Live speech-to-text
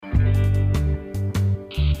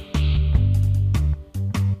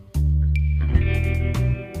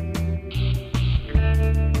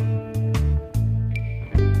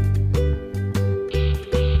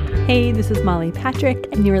Hey, this is Molly Patrick,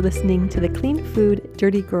 and you're listening to the Clean Food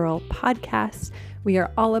Dirty Girl podcast. We are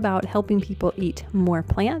all about helping people eat more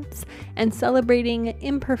plants and celebrating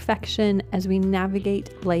imperfection as we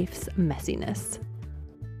navigate life's messiness.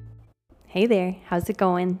 Hey there, how's it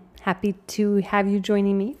going? Happy to have you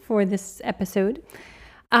joining me for this episode.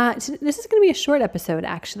 This is going to be a short episode,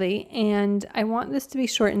 actually, and I want this to be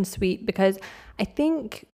short and sweet because I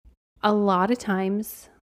think a lot of times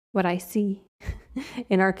what I see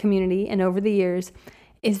in our community and over the years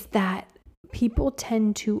is that people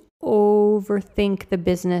tend to overthink the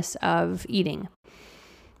business of eating.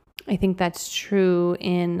 I think that's true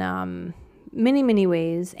in many, many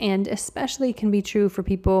ways, and especially can be true for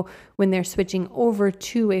people when they're switching over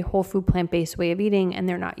to a whole food plant-based way of eating and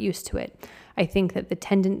they're not used to it. I think that the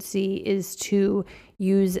tendency is to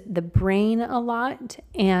use the brain a lot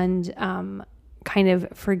and kind of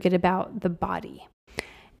forget about the body.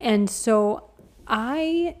 And so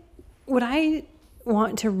what I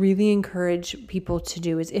want to really encourage people to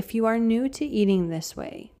do is, if you are new to eating this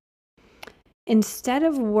way, instead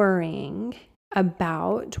of worrying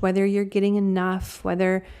about whether you're getting enough,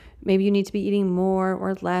 whether maybe you need to be eating more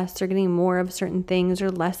or less, or getting more of certain things or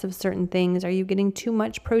less of certain things, are you getting too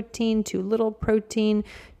much protein, too little protein,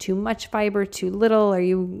 too much fiber, too little, are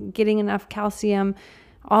you getting enough calcium?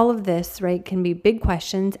 All of this, right, can be big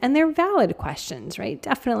questions, and they're valid questions, right?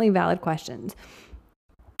 Definitely valid questions.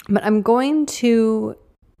 But I'm going to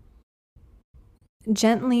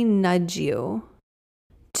gently nudge you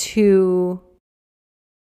to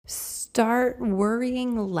start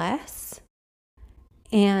worrying less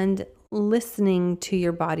and listening to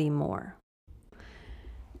your body more.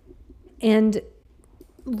 And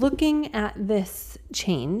looking at this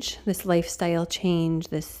change, this lifestyle change,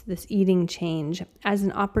 this eating change as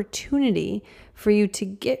an opportunity for you to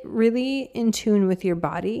get really in tune with your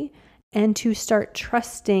body and to start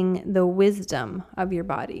trusting the wisdom of your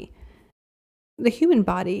body. The human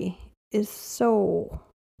body is so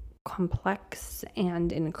complex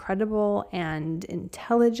and incredible and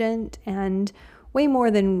intelligent and way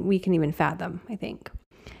more than we can even fathom, I think.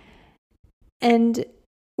 And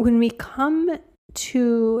when we come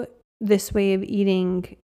to this way of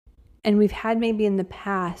eating, and we've had maybe in the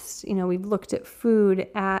past, we've looked at food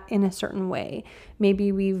in a certain way.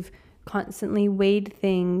 Maybe we've constantly weighed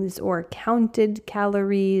things or counted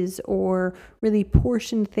calories or really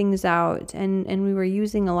portioned things out, and we were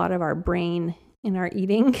using a lot of our brain in our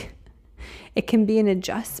eating. It can be an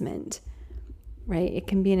adjustment, right? It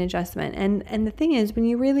can be an adjustment. And the thing is,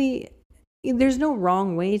 there's no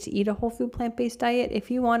wrong way to eat a whole food plant-based diet. If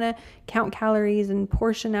you want to count calories and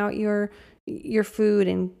portion out your food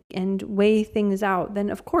and weigh things out, then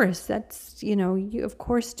of course you of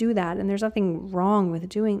course do that. And there's nothing wrong with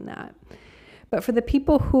doing that. But for the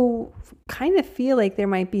people who kind of feel like there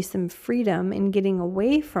might be some freedom in getting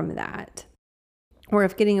away from that, or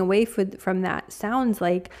if getting away from that sounds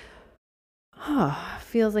like,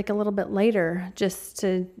 feels like a little bit lighter just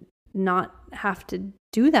to not have to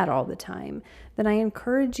do that all the time, then I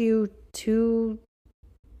encourage you to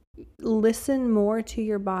listen more to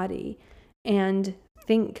your body and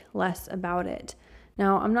think less about it.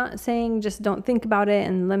 Now, I'm not saying just don't think about it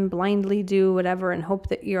and then blindly do whatever and hope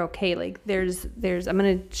that you're okay. Like I'm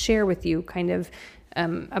going to share with you kind of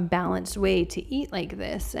a balanced way to eat like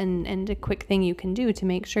this and a quick thing you can do to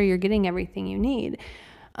make sure you're getting everything you need.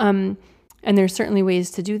 And there's certainly ways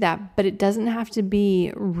to do that, but it doesn't have to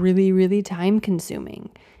be really, really time consuming.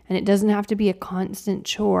 And it doesn't have to be a constant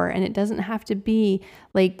chore. And it doesn't have to be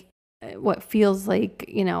like what feels like,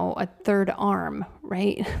 a third arm,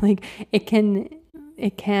 right? Like it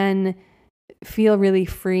can feel really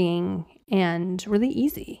freeing and really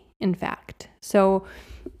easy, in fact. So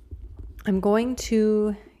I'm going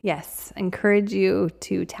to encourage you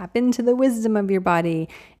to tap into the wisdom of your body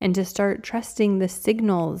and to start trusting the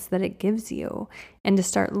signals that it gives you and to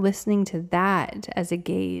start listening to that as a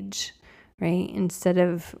gauge, right? Instead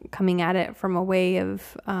of coming at it from a way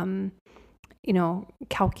of,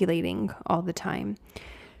 calculating all the time.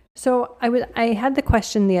 So I had the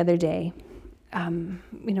question the other day,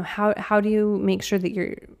 how do you make sure that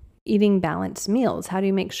you're eating balanced meals? How do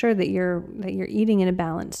you make sure that you're eating in a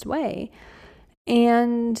balanced way?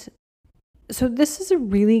 And so this is a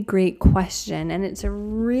really great question, and it's a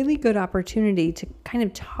really good opportunity to kind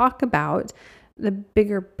of talk about the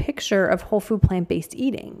bigger picture of whole food plant-based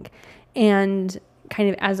eating and kind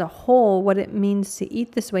of as a whole what it means to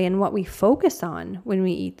eat this way and what we focus on when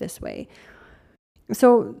we eat this way.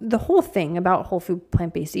 So the whole thing about whole food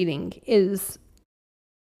plant-based eating is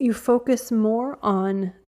you focus more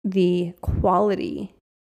on the quality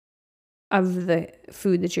of the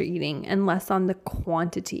food that you're eating and less on the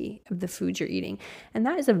quantity of the food you're eating. And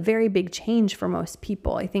that is a very big change for most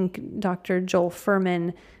people. I think Dr. Joel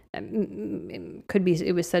Fuhrman,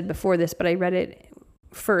 it was said before this, but I read it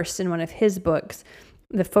first in one of his books.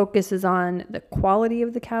 The focus is on the quality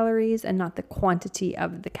of the calories and not the quantity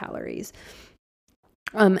of the calories.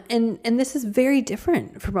 And this is very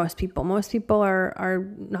different for most people. Most people are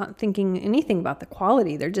not thinking anything about the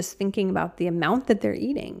quality. They're just thinking about the amount that they're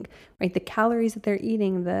eating, right? The calories that they're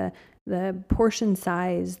eating, the portion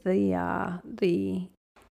size, the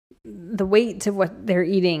weight of what they're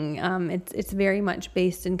eating. It's very much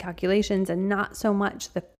based in calculations and not so much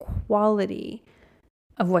the quality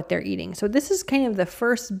of what they're eating. So this is kind of the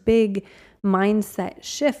first big mindset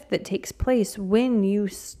shift that takes place when you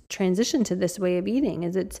transition to this way of eating.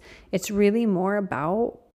 It's really more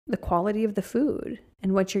about the quality of the food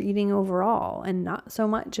and what you're eating overall, and not so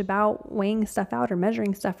much about weighing stuff out or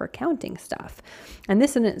measuring stuff or counting stuff. And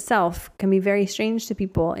this in itself can be very strange to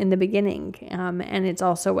people in the beginning, and it's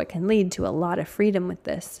also what can lead to a lot of freedom with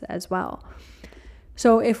this as well.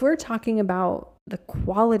 So if we're talking about the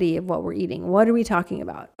quality of what we're eating, what are we talking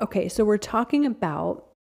about? Okay, so we're talking about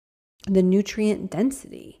the nutrient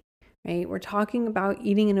density, right? We're talking about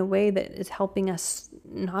eating in a way that is helping us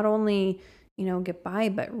not only, get by,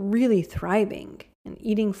 but really thriving and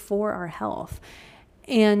eating for our health.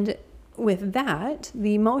 And with that,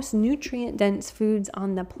 the most nutrient dense foods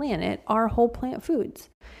on the planet are whole plant foods.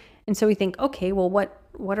 And so we think, okay, well,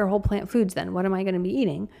 what are whole plant foods then? What am I going to be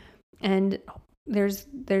eating? And there's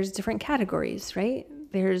different categories, right?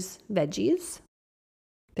 There's veggies,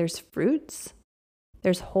 there's fruits,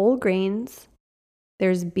 there's whole grains,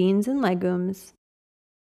 there's beans and legumes,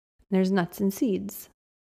 there's nuts and seeds.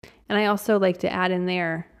 And I also like to add in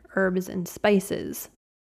there herbs and spices,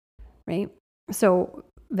 right? So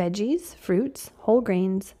veggies, fruits, whole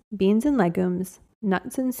grains, beans and legumes,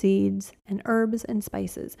 nuts and seeds, and herbs and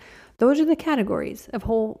spices. Those are the categories of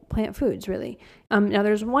whole plant foods, really. Now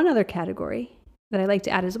there's one other category that I like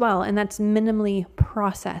to add as well, and that's minimally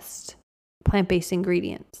processed plant-based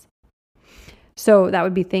ingredients. So that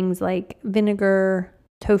would be things like vinegar,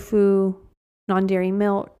 tofu, non-dairy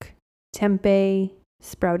milk, tempeh,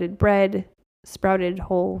 sprouted bread, sprouted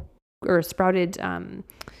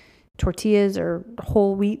tortillas or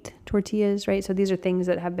whole wheat tortillas, right? So these are things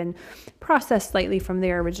that have been processed slightly from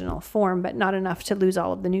their original form, but not enough to lose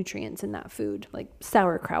all of the nutrients in that food. Like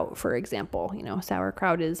sauerkraut, for example.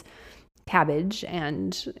 Sauerkraut is cabbage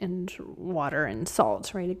and water and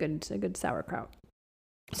salt, right? A good sauerkraut.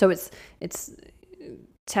 So it's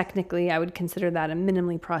technically, I would consider that a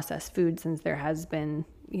minimally processed food, since there has been,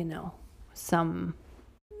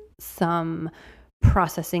 some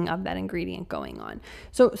processing of that ingredient going on.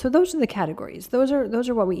 So those are the categories. Those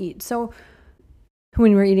are what we eat. So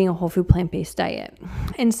when we're eating a whole food plant-based diet.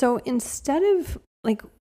 And so instead of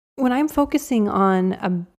when I'm focusing on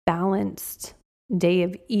a balanced day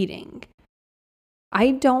of eating,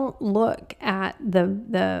 I don't look at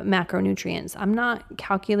the macronutrients. I'm not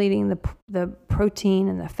calculating the protein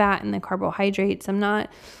and the fat and the carbohydrates. I'm not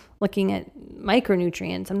looking at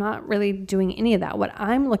micronutrients. I'm not really doing any of that. What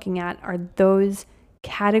I'm looking at are those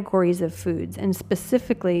categories of foods, and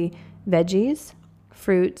specifically veggies,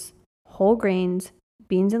 fruits, whole grains,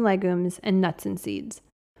 beans and legumes, and nuts and seeds.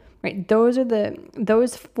 Right? Those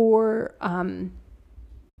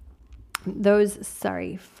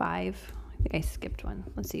five. I think I skipped one.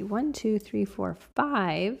 Let's see. 1, 2, 3, 4,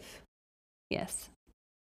 5. Yes.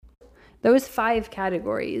 Those 5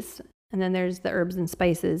 categories. And then there's the herbs and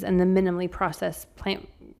spices and the minimally processed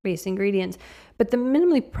plant-based ingredients. But the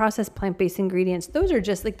minimally processed plant-based ingredients, those are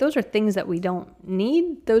things that we don't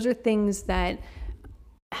need. Those are things that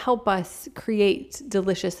help us create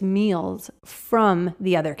delicious meals from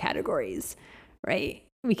the other categories, right?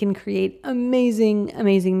 We can create amazing,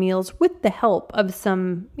 amazing meals with the help of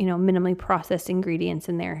some, minimally processed ingredients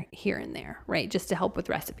in there, here and there, right? Just to help with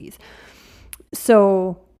recipes.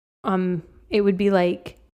 So, it would be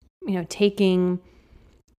like, taking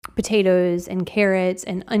potatoes and carrots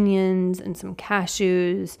and onions and some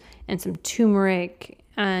cashews and some turmeric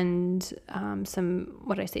and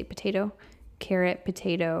potato,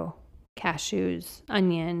 cashews,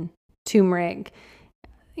 onion, turmeric,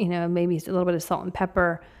 maybe a little bit of salt and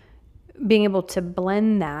pepper, being able to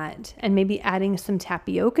blend that and maybe adding some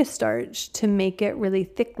tapioca starch to make it really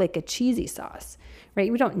thick, like a cheesy sauce,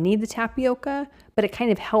 right? We don't need the tapioca, but it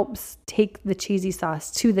kind of helps take the cheesy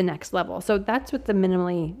sauce to the next level. So that's what the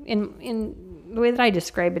minimally, in the way that I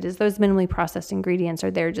describe it, is those minimally processed ingredients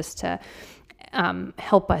are there just to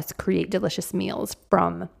help us create delicious meals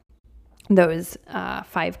from those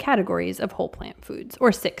 5 categories of whole plant foods,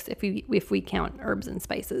 or 6 if we count herbs and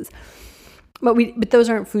spices. But those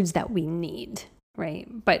aren't foods that we need, right?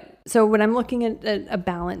 But so when I'm looking at a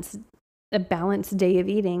balanced day of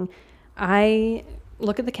eating, I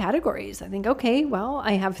look at the categories. I think, okay, well,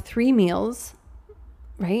 I have 3 meals,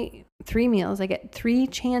 right? 3 meals. I get 3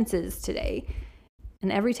 chances today.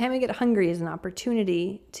 And every time I get hungry is an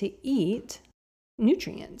opportunity to eat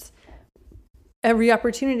nutrients. Every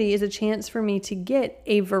opportunity is a chance for me to get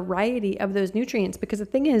a variety of those nutrients, because the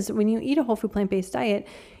thing is, when you eat a whole food plant-based diet,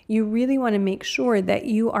 you really want to make sure that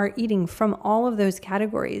you are eating from all of those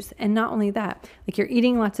categories. And not only that, like you're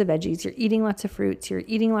eating lots of veggies, you're eating lots of fruits, you're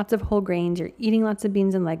eating lots of whole grains, you're eating lots of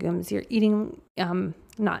beans and legumes, you're eating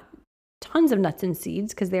not tons of nuts and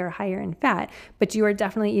seeds because they are higher in fat, but you are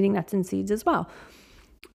definitely eating nuts and seeds as well.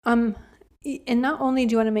 And not only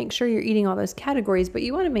do you want to make sure you're eating all those categories, but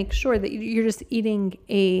you want to make sure that you're just eating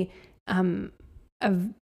a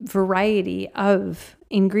variety of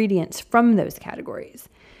ingredients from those categories.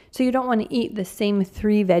 So you don't want to eat the same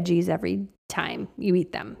 3 veggies every time you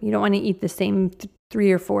eat them. You don't want to eat the same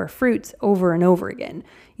 3 or 4 fruits over and over again.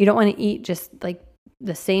 You don't want to eat just like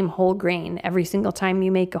the same whole grain. Every single time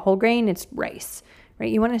you make a whole grain, it's rice.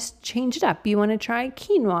 Right? You want to change it up. You want to try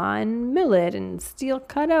quinoa and millet and steel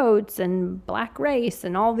cut oats and black rice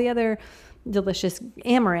and all the other delicious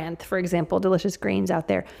amaranth, for example, delicious grains out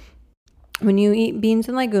there. When you eat beans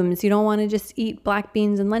and legumes, you don't want to just eat black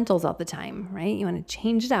beans and lentils all the time, right? You want to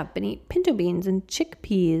change it up and eat pinto beans and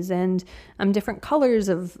chickpeas and different colors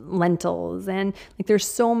of lentils. And like there's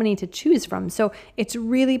so many to choose from. So it's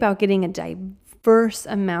really about getting a diverse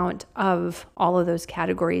amount of all of those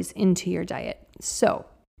categories into your diet. So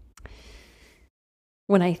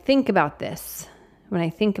when I think about this, when I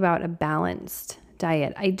think about a balanced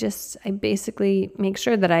diet, I basically make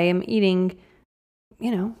sure that I am eating,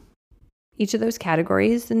 each of those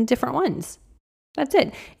categories and different ones. That's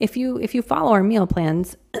it. If you follow our meal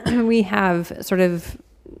plans, we have sort of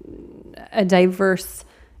a diverse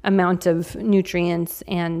amount of nutrients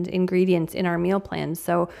and ingredients in our meal plans.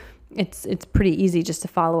 So it's pretty easy just to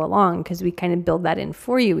follow along because we kind of build that in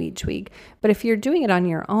for you each week. But if you're doing it on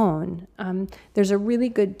your own, there's a really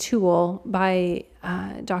good tool by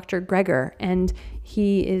Dr. Greger, and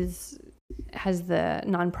he has the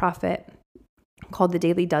nonprofit called The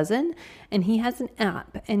Daily Dozen, and he has an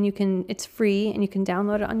app, and it's free, and you can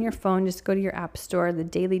download it on your phone. Just go to your app store, The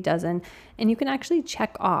Daily Dozen, and you can actually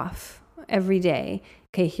check off every day.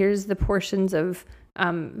 Okay, here's the portions of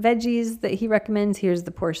veggies that he recommends. Here's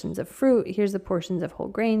the portions of fruit. Here's the portions of whole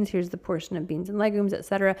grains. Here's the portion of beans and legumes,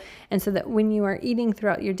 etc. And so that when you are eating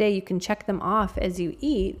throughout your day, you can check them off as you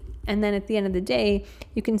eat. And then at the end of the day,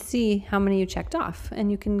 you can see how many you checked off,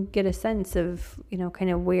 and you can get a sense of,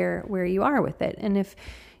 kind of where you are with it. And if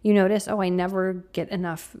you notice, I never get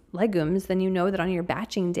enough legumes, then you know that on your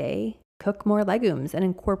batching day, cook more legumes and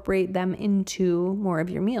incorporate them into more of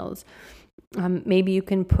your meals. Maybe you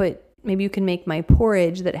can make my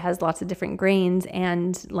porridge that has lots of different grains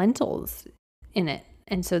and lentils in it.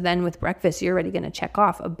 And so then with breakfast, you're already going to check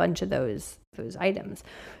off a bunch of those items.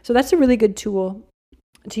 So that's a really good tool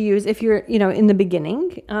to use if you're, in the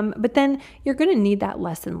beginning. But then you're going to need that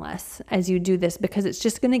less and less as you do this, because it's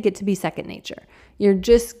just going to get to be second nature. You're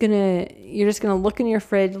just going to look in your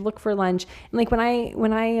fridge, look for lunch. And like when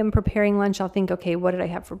I am preparing lunch, I'll think, okay, what did I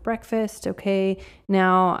have for breakfast? Okay,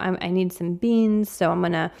 now I need some beans. So I'm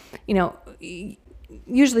going to,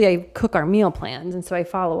 usually I cook our meal plans, and so I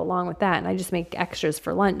follow along with that, and I just make extras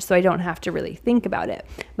for lunch so I don't have to really think about it.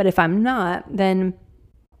 But if I'm not, then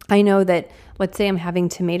I know that, let's say I'm having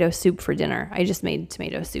tomato soup for dinner. I just made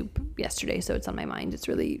tomato soup yesterday, so it's on my mind. It's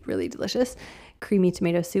really, really delicious. Creamy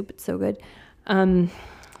tomato soup. It's so good.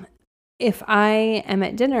 If I am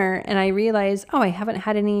at dinner and I realize, I haven't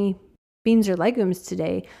had any beans or legumes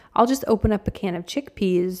today, I'll just open up a can of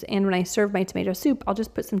chickpeas, and when I serve my tomato soup, I'll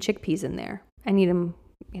just put some chickpeas in there. I need them,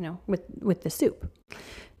 with the soup,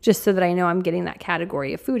 just so that I know I'm getting that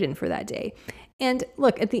category of food in for that day. And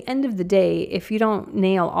look, at the end of the day, if you don't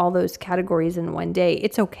nail all those categories in one day,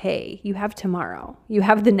 it's okay. You have tomorrow. You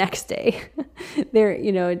have the next day.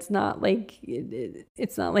 It's not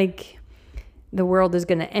like the world is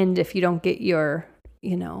going to end if you don't get your,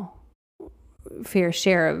 fair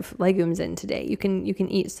share of legumes in today. You can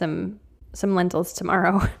eat some lentils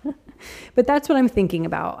tomorrow. But that's what I'm thinking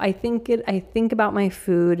about. I think about my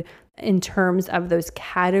food in terms of those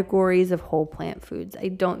categories of whole plant foods. I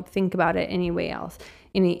don't think about it any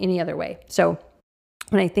other way. So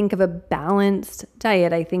when I think of a balanced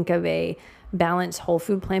diet, I think of a balanced whole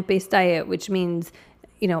food plant-based diet, which means,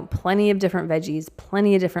 plenty of different veggies,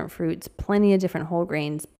 plenty of different fruits, plenty of different whole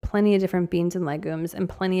grains, plenty of different beans and legumes, and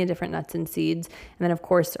plenty of different nuts and seeds. And then, of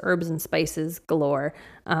course, herbs and spices galore,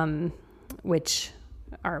 which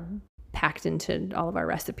are packed into all of our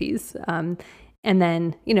recipes. And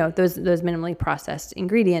then, those minimally processed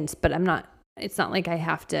ingredients, but it's not like I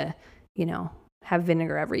have to, have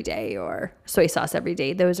vinegar every day or soy sauce every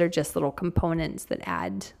day. Those are just little components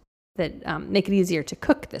that make it easier to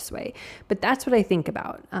cook this way. But that's what I think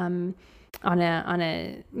about on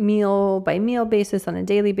a meal by meal basis, on a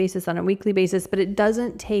daily basis, on a weekly basis. But it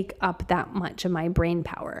doesn't take up that much of my brain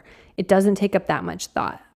power. It doesn't take up that much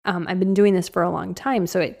thought. I've been doing this for a long time,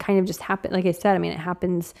 so it kind of just happened. Like I said, it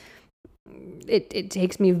happens. It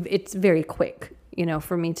takes me. It's very quick,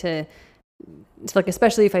 for me to. It's like,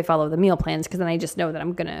 especially if I follow the meal plans, because then I just know that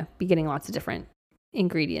I'm gonna be getting lots of different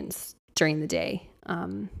ingredients during the day,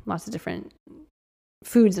 lots of different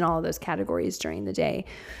foods in all of those categories during the day.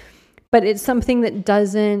 But it's something that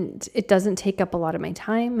doesn't take up a lot of my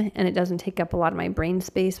time, and it doesn't take up a lot of my brain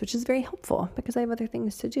space, which is very helpful because I have other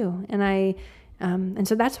things to do. And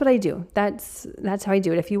so that's what I do. That's how I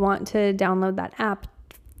do it. If you want to download that app,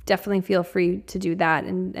 definitely feel free to do that.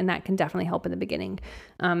 And that can definitely help in the beginning.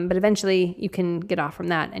 But eventually you can get off from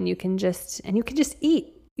that and you can just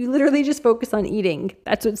eat. You literally just focus on eating.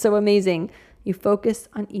 That's what's so amazing. You focus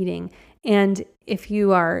on eating. And if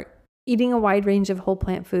you are eating a wide range of whole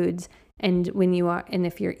plant foods, and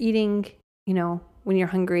if you're eating, when you're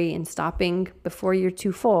hungry and stopping before you're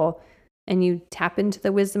too full, and you tap into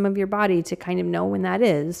the wisdom of your body to kind of know when that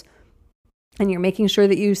is, and you're making sure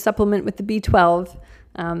that you supplement with the B12.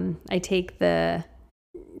 I take the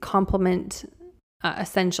Complement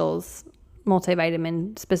Essentials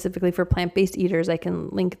multivitamin specifically for plant-based eaters. I can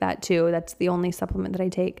link that too. That's the only supplement that I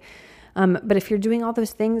take. But if you're doing all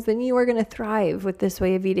those things, then you are going to thrive with this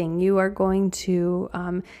way of eating. You are going to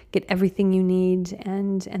get everything you need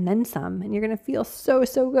and then some, and you're going to feel so,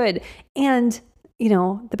 so good. And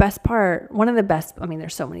the best part, one of the best,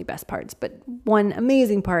 there's so many best parts, but one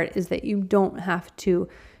amazing part is that you don't have to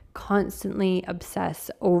constantly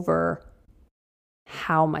obsess over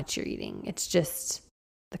how much you're eating. It's just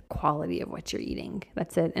the quality of what you're eating.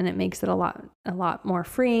 That's it. And it makes it a lot more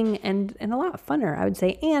freeing and a lot funner, I would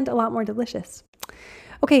say, and a lot more delicious.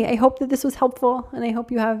 Okay, I hope that this was helpful, and I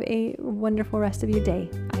hope you have a wonderful rest of your day.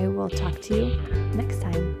 I will talk to you next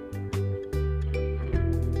time.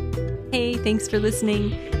 Hey, thanks for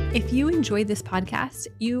listening. If you enjoyed this podcast,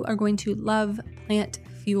 you are going to love Plant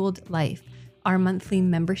Fueled Life, our monthly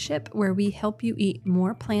membership where we help you eat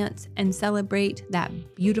more plants and celebrate that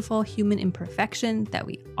beautiful human imperfection that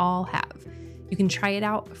we all have. You can try it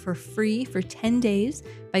out for free for 10 days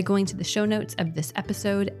by going to the show notes of this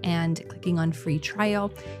episode and clicking on free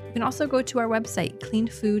trial. You can also go to our website,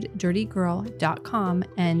 cleanfooddirtygirl.com,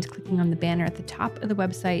 and clicking on the banner at the top of the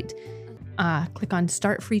website, click on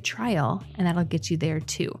Start Free Trial, and that'll get you there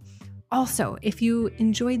too. Also, if you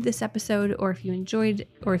enjoyed this episode, or if you enjoy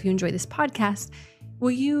this podcast,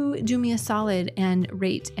 will you do me a solid and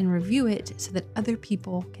rate and review it so that other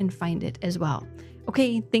people can find it as well?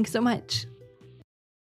 Okay, thanks so much.